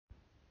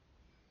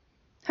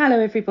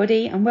Hello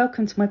everybody and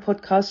welcome to my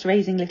podcast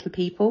Raising Little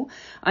People.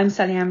 I'm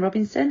Sally Ann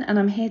Robinson and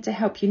I'm here to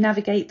help you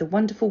navigate the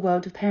wonderful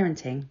world of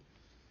parenting.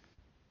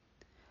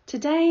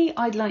 Today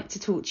I'd like to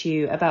talk to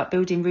you about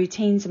building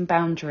routines and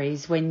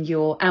boundaries when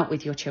you're out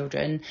with your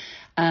children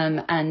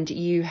and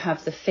you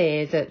have the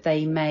fear that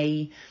they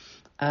may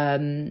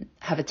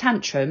have a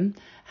tantrum,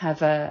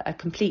 have a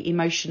complete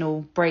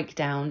emotional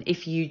breakdown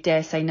if you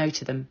dare say no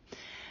to them.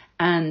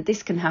 And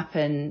this can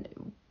happen,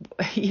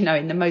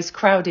 in the most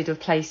crowded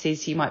of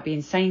places. You might be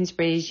in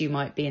Sainsbury's, you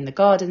might be in the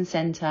garden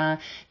centre,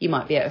 you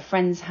might be at a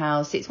friend's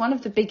house. It's one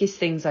of the biggest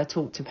things I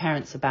talk to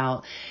parents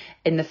about,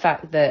 in the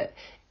fact that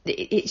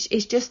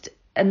it's just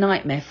a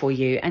nightmare for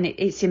you, and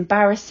it's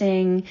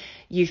embarrassing.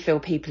 You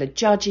feel people are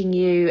judging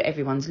you,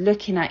 everyone's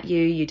looking at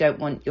you. You don't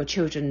want your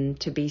children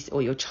to be,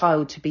 or your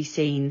child to be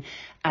seen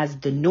as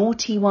the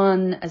naughty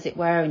one, as it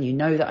were. And you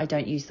know that I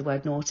don't use the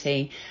word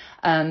naughty.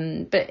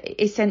 But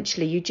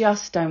essentially, you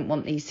just don't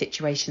want these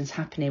situations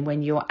happening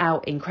when you're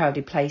out in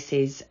crowded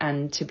places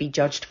and to be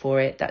judged for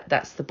it.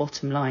 That's the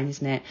bottom line,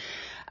 isn't it?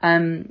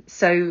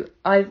 So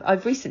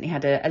I've recently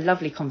had a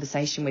lovely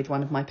conversation with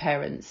one of my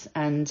parents,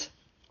 and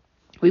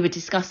we were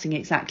discussing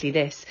exactly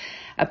this,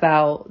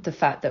 about the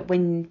fact that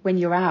when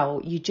you're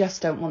out, you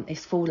just don't want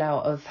this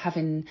fallout of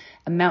having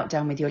a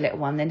meltdown with your little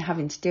one, then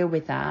having to deal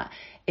with that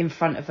in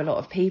front of a lot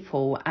of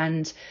people.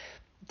 And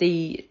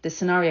the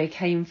scenario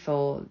came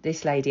for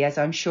this lady, as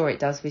I'm sure it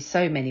does with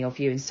so many of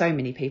you and so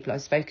many people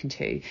I've spoken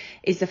to,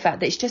 is the fact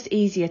that it's just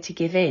easier to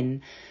give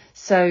in.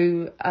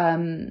 So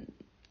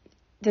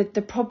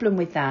the problem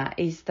with that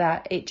is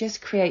that it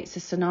just creates a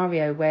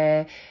scenario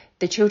where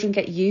the children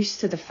get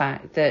used to the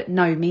fact that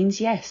no means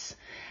yes.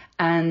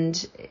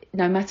 And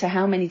no matter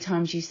how many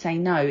times you say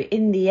no,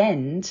 in the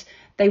end,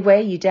 they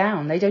wear you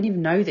down. They don't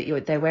even know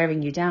that they're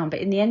wearing you down. But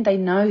in the end, they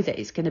know that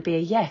it's going to be a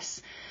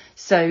yes.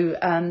 So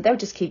they'll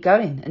just keep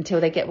going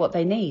until they get what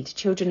they need.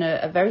 Children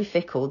are very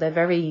fickle. They're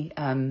very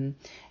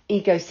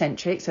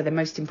egocentric. So the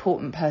most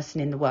important person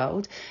in the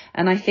world.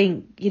 And I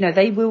think,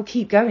 they will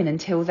keep going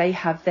until they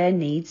have their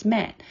needs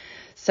met.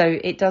 So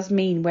it does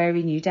mean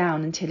wearing you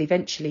down until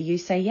eventually you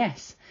say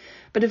yes.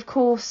 But of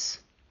course,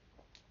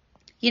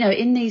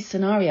 in these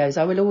scenarios,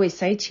 I will always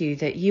say to you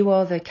that you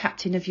are the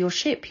captain of your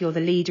ship, you're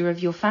the leader of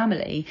your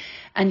family,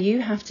 and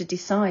you have to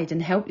decide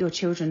and help your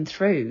children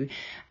through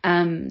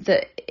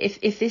that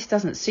if this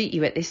doesn't suit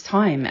you at this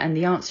time and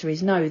the answer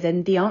is no,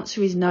 then the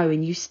answer is no,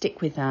 and you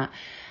stick with that.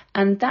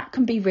 And that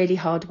can be really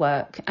hard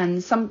work.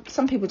 And some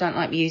people don't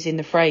like me using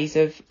the phrase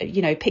of,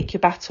 pick your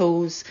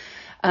battles.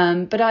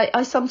 But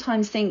I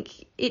sometimes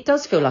think it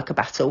does feel like a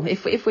battle.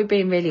 If we're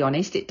being really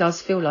honest, it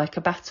does feel like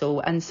a battle.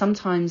 And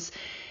sometimes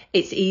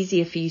it's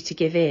easier for you to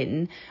give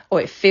in, or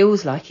it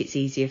feels like it's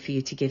easier for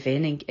you to give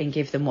in and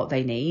give them what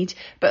they need.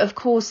 But of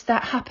course,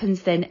 that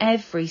happens then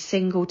every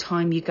single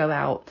time you go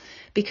out,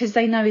 because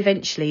they know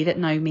eventually that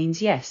no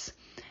means yes,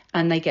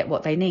 and they get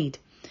what they need.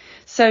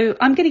 So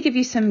I'm going to give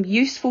you some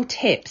useful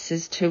tips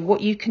as to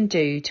what you can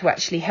do to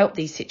actually help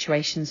these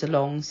situations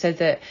along, so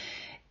that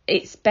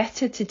it's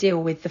better to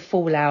deal with the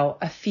fallout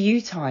a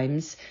few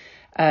times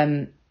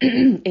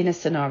in a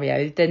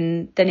scenario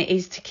than it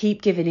is to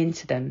keep giving in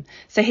to them.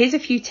 So here's a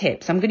few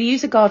tips. I'm going to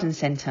use a garden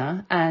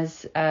centre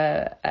as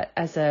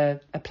a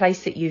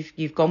place that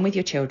you've gone with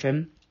your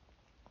children,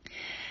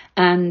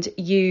 and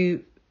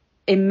you,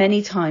 in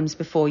many times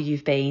before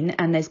you've been,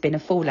 and there's been a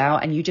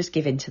fallout, and you just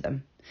give in to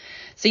them.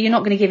 So you're not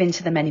going to give in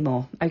to them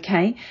anymore,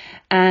 okay?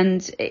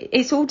 And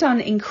it's all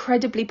done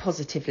incredibly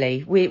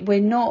positively. We're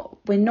not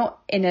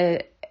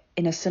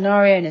in a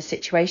scenario, in a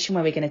situation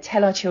where we're going to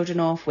tell our children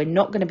off. We're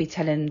not going to be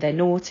telling them they're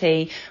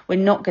naughty. We're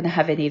not going to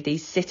have any of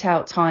these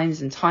sit-out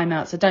times and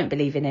timeouts. I don't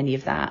believe in any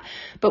of that.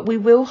 But we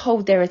will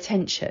hold their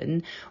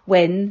attention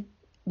when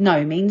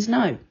no means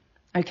no.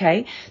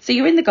 Okay, so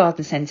you're in the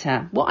garden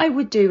centre. What I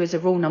would do as a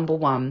rule number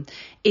one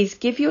is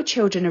give your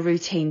children a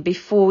routine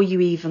before you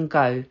even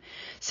go.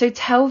 So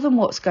tell them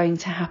what's going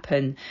to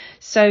happen.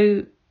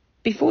 So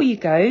before you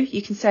go,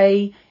 you can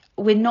say,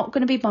 we're not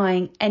going to be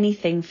buying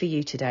anything for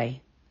you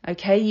today.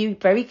 Okay, you're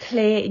very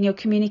clear in your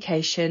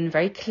communication,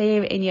 very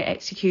clear in your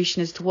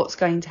execution as to what's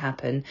going to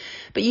happen.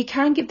 But you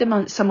can give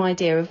them some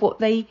idea of what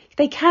they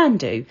can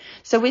do.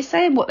 So we're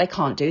saying what they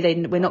can't do.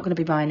 We're not going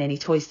to be buying any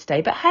toys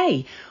today. But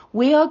hey,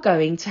 we are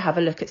going to have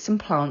a look at some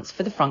plants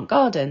for the front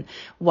garden.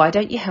 Why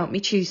don't you help me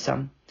choose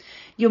some?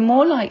 You're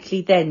more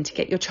likely then to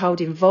get your child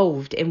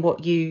involved in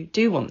what you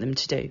do want them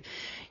to do.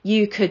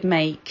 You could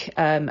make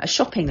a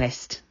shopping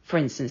list. For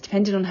instance,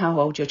 depending on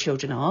how old your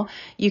children are,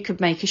 you could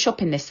make a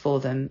shopping list for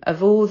them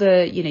of all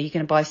the, you're going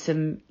to buy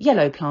some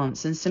yellow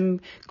plants and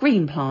some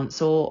green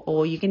plants,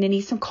 or you're going to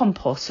need some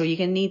compost, or you're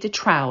going to need a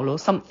trowel or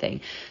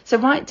something. So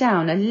write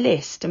down a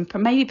list and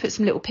maybe put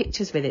some little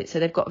pictures with it,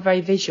 so they've got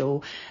very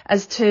visual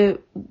as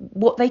to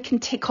what they can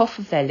tick off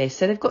of their list.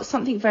 So they've got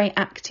something very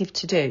active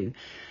to do.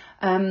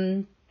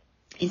 In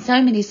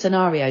so many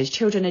scenarios,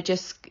 children are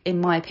just,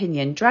 in my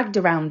opinion, dragged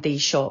around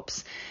these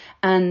shops.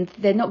 and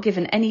they're not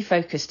given any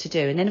focus to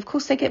do. And then, of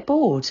course, they get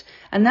bored.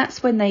 And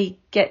that's when they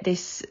get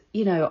this,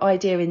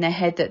 idea in their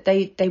head that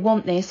they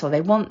want this or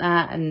they want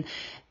that. And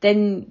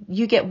then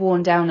you get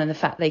worn down on the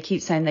fact they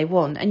keep saying they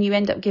want, and you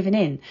end up giving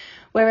in.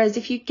 Whereas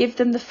if you give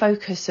them the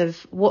focus of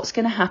what's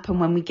going to happen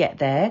when we get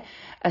there,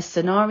 a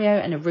scenario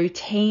and a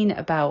routine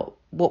about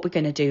what we're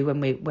going to do when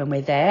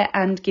we're there,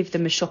 and give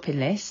them a shopping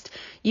list.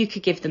 You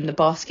could give them the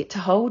basket to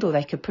hold, or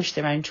they could push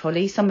their own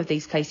trolley. Some of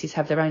these places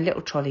have their own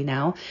little trolley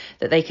now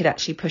that they could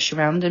actually push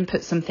around and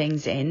put some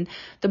things in.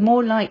 The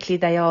more likely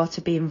they are to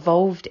be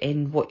involved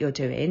in what you're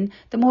doing,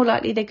 the more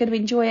likely they're going to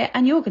enjoy it,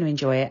 and you're going to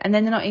enjoy it. And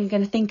then they're not even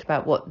going to think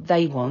about what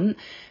they want,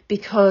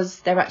 because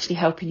they're actually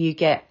helping you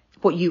get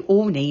what you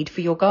all need for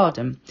your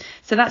garden.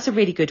 So that's a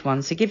really good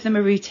one. So give them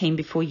a routine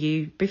before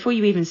you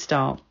even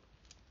start.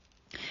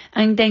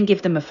 And then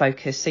give them a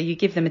focus. So you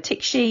give them a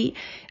tick sheet,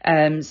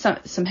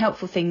 some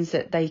helpful things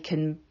that they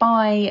can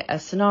buy, a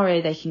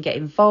scenario they can get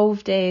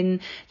involved in.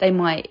 They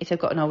might, if they've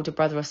got an older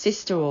brother or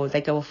sister, or they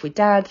go off with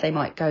dad, they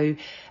might go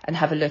and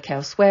have a look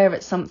elsewhere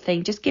at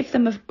something. Just give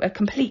them a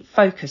complete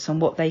focus on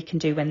what they can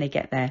do when they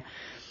get there.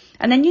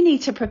 And then you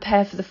need to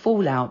prepare for the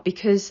fallout,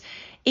 because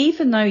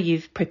even though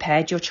you've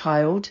prepared your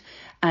child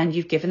and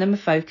you've given them a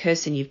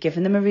focus and you've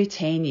given them a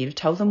routine, you've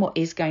told them what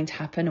is going to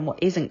happen and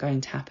what isn't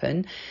going to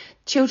happen,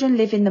 children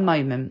live in the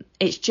moment.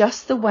 It's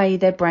just the way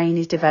their brain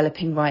is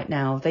developing right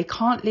now. They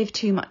can't live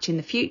too much in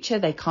the future.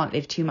 They can't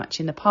live too much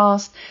in the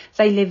past.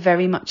 They live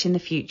very much in the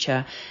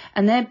future.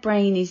 And their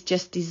brain is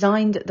just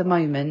designed at the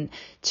moment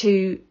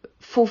to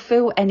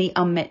fulfill any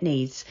unmet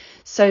needs.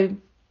 So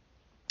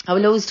I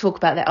will always talk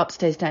about their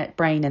upstairs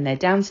brain and their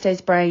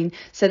downstairs brain.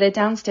 So their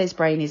downstairs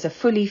brain is a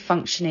fully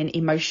functioning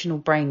emotional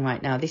brain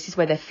right now. This is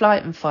where their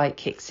flight and fight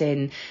kicks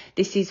in.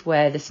 This is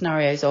where the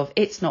scenarios of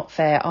it's not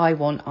fair, I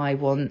want,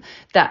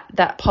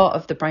 that part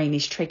of the brain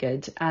is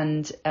triggered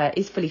and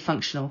is fully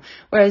functional.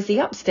 Whereas the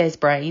upstairs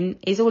brain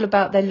is all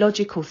about their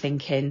logical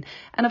thinking.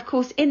 And of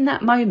course, in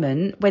that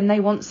moment when they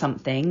want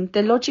something,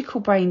 the logical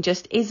brain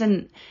just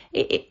isn't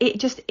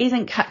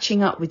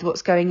catching up with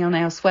what's going on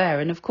elsewhere.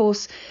 And of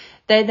course,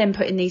 they're then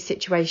put in these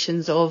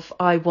situations of,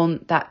 I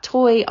want that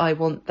toy, I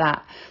want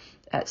that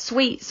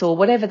sweets or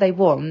whatever they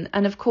want.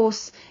 And of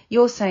course,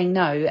 you're saying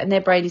no, and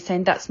their brain is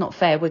saying, that's not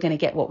fair, we're going to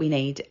get what we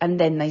need. And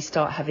then they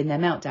start having their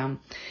meltdown.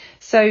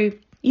 So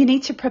you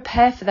need to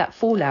prepare for that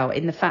fallout,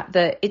 in the fact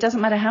that it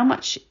doesn't matter how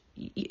much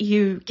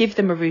you give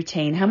them a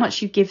routine, how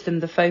much you give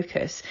them the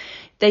focus,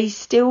 they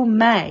still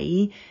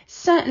may,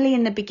 certainly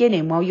in the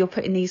beginning, while you're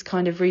putting these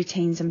kind of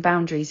routines and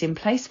boundaries in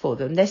place for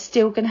them, they're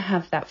still going to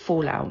have that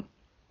fallout.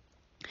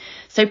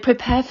 So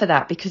prepare for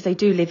that, because they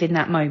do live in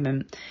that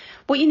moment.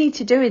 What you need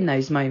to do in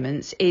those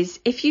moments is,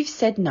 if you've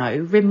said no,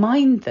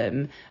 remind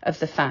them of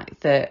the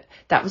fact that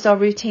that was our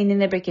routine in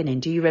the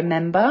beginning. Do you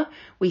remember?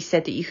 We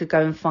said that you could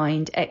go and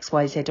find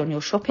XYZ on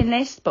your shopping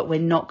list, but we're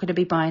not going to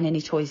be buying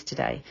any toys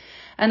today.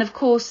 And of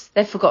course,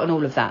 they've forgotten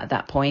all of that at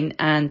that point.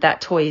 And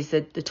that toy is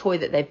the toy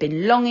that they've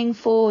been longing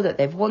for, that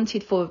they've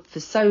wanted for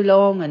so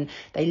long. And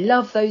they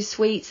love those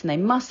sweets and they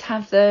must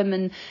have them.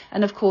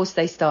 And of course,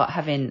 they start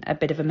having a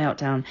bit of a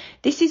meltdown.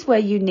 This is where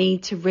you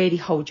need to really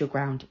hold your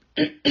ground.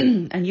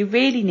 And you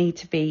really need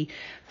to be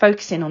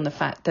focusing on the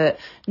fact that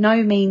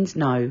no means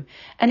no.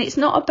 And it's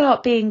not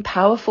about being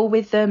powerful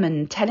with them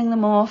and telling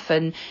them off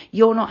and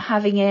you're not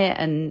having it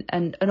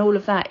and all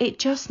of that. It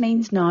just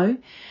means no.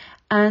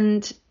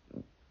 And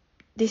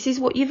this is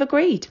what you've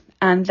agreed,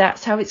 and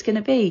that's how it's going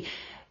to be.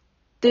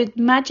 The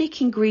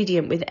magic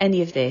ingredient with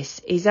any of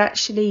this is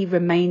actually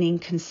remaining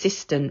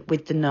consistent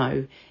with the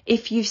no.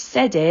 If you've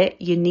said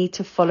it, you need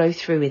to follow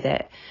through with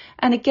it.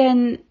 And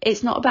again,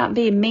 it's not about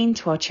being mean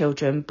to our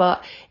children,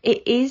 but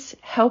it is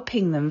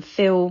helping them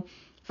feel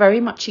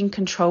very much in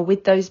control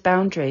with those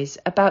boundaries,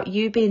 about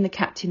you being the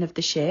captain of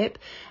the ship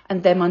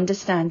and them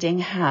understanding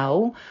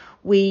how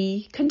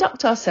we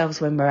conduct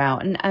ourselves when we're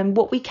out and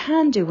what we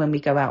can do when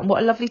we go out and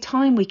what a lovely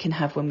time we can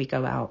have when we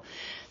go out.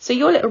 So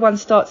your little one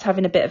starts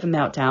having a bit of a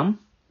meltdown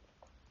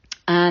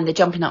and they're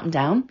jumping up and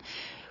down.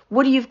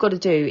 What you've got to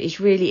do is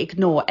really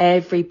ignore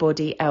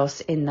everybody else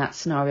in that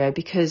scenario,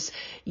 because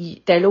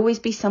there'll always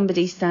be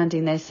somebody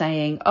standing there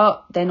saying,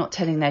 oh, they're not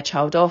telling their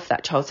child off,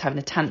 that child's having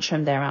a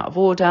tantrum, they're out of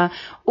order.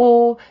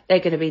 Or they're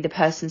going to be the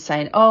person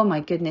saying, oh my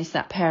goodness,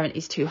 that parent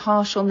is too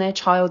harsh on their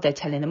child, they're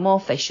telling them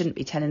off, they shouldn't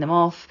be telling them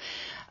off.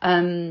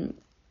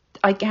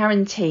 I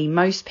guarantee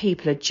most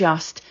people are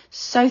just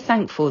so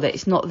thankful that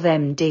it's not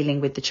them dealing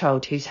with the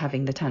child who's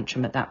having the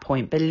tantrum at that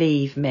point.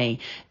 Believe me,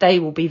 they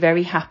will be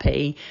very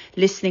happy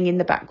listening in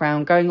the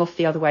background, going off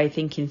the other way,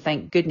 thinking,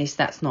 thank goodness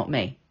that's not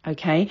me.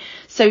 Okay,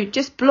 so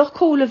just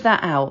block all of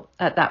that out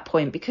at that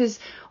point, because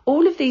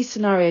all of these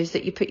scenarios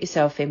that you put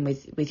yourself in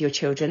with your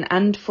children,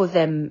 and for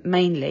them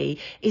mainly,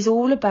 is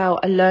all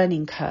about a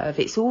learning curve.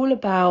 It's all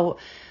about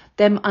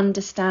them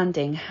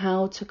understanding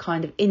how to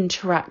kind of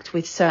interact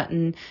with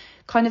certain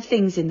kind of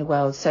things in the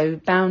world. So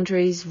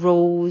boundaries,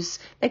 rules,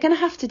 they're going to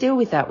have to deal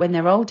with that when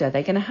they're older.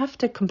 They're going to have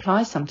to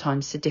comply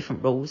sometimes to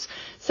different rules.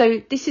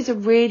 So this is a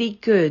really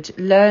good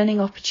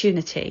learning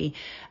opportunity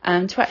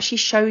to actually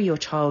show your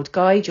child,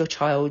 guide your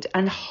child,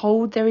 and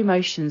hold their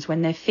emotions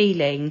when they're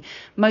feeling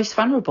most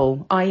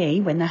vulnerable,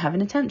 i.e. when they're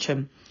having a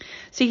tantrum.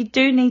 So you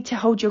do need to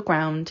hold your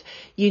ground.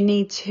 You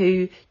need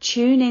to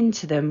tune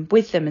into them,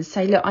 with them, and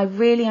say, look, I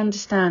really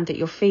understand that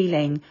you're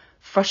feeling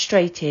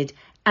frustrated,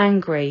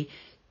 angry.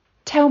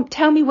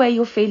 Tell me where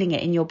you're feeling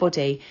it in your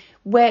body.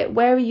 Where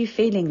are you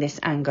feeling this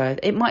anger?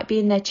 It might be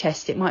in their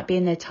chest, it might be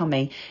in their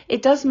tummy.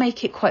 It does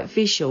make it quite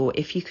visual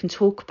if you can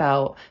talk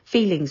about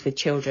feelings with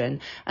children.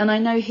 And I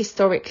know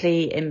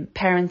historically in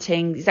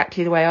parenting,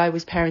 exactly the way I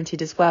was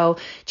parented as well,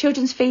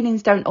 children's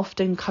feelings don't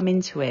often come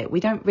into it.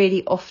 We don't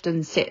really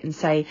often sit and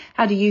say,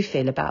 how do you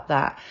feel about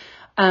that?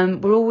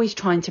 We're always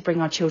trying to bring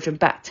our children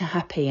back to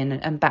happy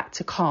and back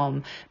to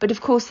calm. But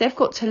of course, they've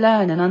got to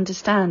learn and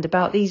understand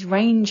about these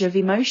range of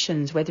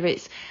emotions, whether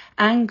it's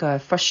anger,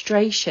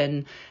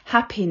 frustration,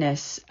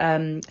 happiness,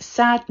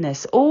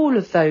 sadness, all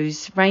of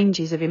those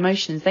ranges of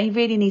emotions they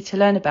really need to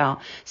learn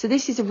about. So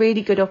this is a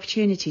really good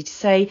opportunity to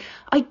say,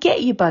 I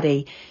get you,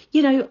 buddy.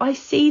 You know, I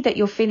see that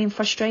you're feeling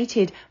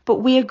frustrated, but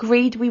we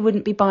agreed we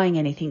wouldn't be buying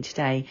anything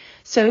today.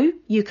 So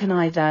you can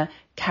either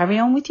carry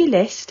on with your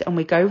list and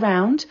we go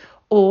round,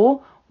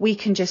 or we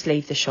can just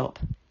leave the shop.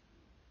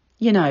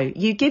 You know,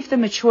 you give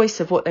them a choice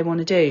of what they want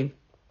to do.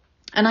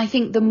 And I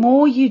think the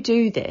more you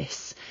do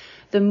this,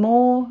 the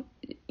more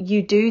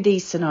you do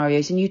these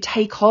scenarios and you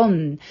take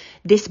on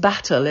this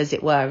battle, as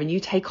it were, and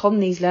you take on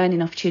these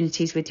learning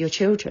opportunities with your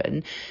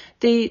children,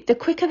 the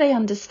quicker they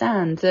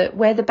understand that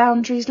where the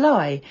boundaries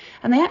lie.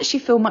 And they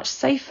actually feel much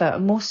safer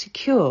and more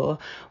secure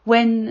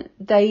when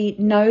they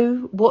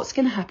know what's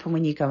going to happen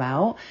when you go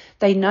out.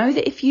 They know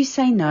that if you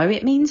say no,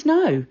 it means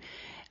no.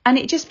 And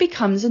it just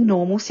becomes a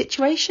normal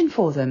situation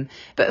for them.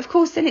 But of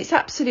course, then it's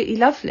absolutely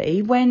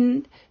lovely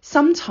when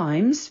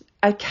sometimes,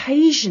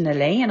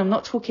 occasionally, and I'm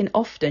not talking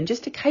often,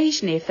 just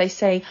occasionally, if they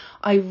say,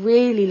 I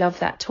really love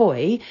that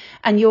toy,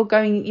 and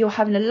you're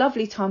having a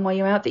lovely time while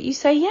you're out, that you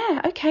say,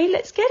 yeah, okay,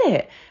 let's get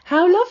it.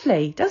 How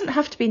lovely. Doesn't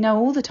have to be no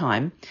all the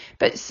time.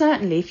 But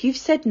certainly if you've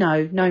said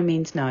no, no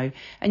means no.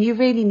 And you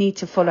really need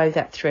to follow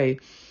that through.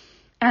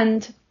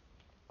 And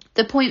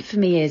the point for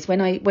me is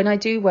when I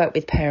do work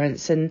with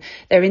parents and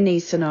they're in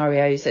these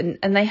scenarios and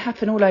they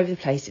happen all over the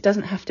place, it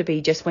doesn't have to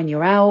be just when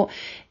you're out.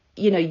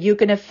 You know, you're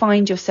going to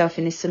find yourself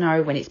in this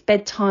scenario when it's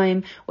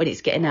bedtime, when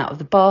it's getting out of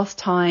the bath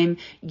time.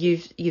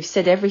 You've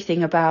said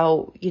everything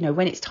about, you know,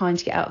 when it's time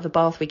to get out of the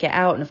bath, we get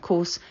out. And of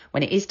course,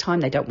 when it is time,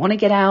 they don't want to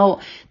get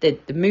out. The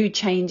mood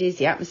changes,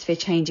 the atmosphere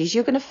changes.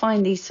 You're going to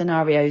find these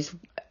scenarios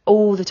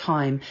all the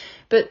time.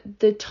 But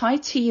the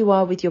tighter you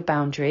are with your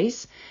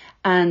boundaries,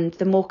 and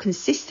the more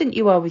consistent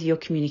you are with your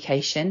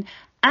communication,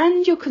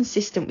 and you're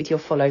consistent with your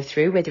follow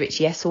through, whether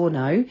it's yes or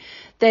no,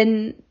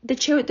 then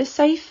the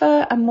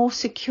safer and more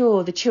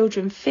secure the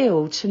children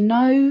feel to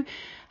know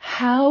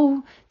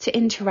how to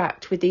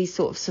interact with these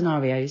sort of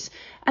scenarios.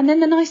 And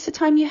then the nicer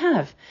time you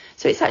have.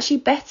 So it's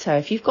actually better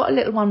if you've got a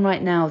little one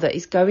right now that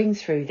is going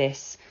through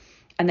this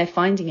and they're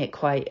finding it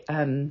quite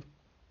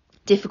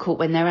difficult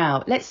when they're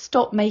out. Let's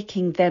stop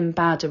making them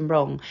bad and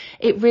wrong.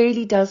 It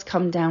really does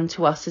come down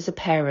to us as a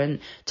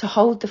parent to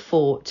hold the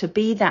fort, to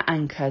be that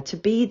anchor, to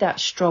be that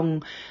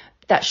strong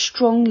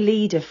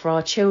leader for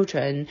our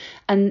children,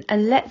 and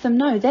let them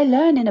know they're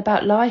learning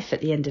about life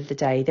at the end of the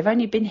day. They've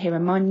only been here a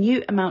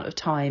minute amount of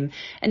time,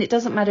 and it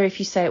doesn't matter if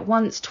you say it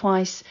once,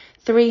 twice,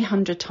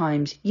 300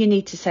 times, you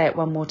need to say it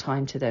one more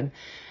time to them.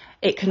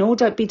 It can all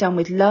be done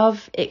with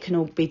love, it can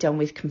all be done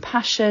with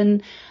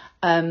compassion,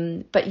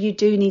 but you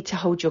do need to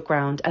hold your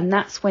ground, and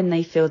that's when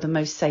they feel the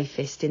most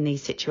safest in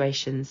these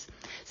situations.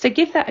 So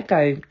give that a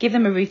go. Give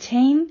them a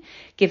routine,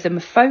 give them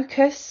a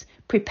focus,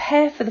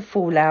 prepare for the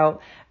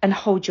fallout, and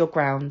hold your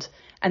ground.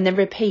 And then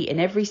repeat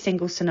in every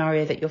single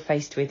scenario that you're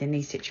faced with in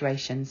these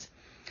situations.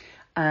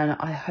 And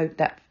I hope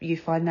that you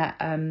find that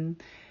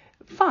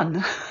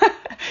fun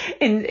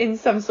in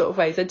some sort of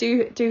ways. I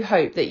do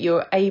hope that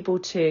you're able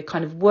to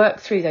kind of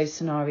work through those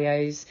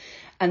scenarios,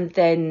 and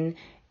then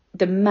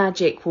the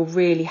magic will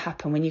really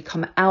happen when you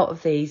come out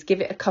of these.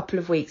 Give it a couple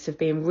of weeks of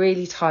being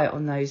really tight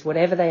on those,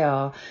 whatever they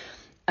are.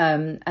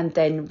 And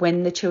then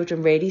when the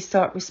children really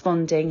start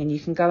responding and you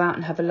can go out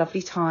and have a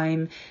lovely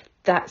time,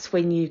 that's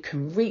when you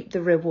can reap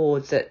the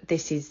rewards that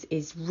this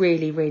is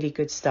really, really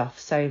good stuff.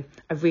 So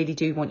I really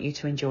do want you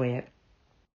to enjoy it.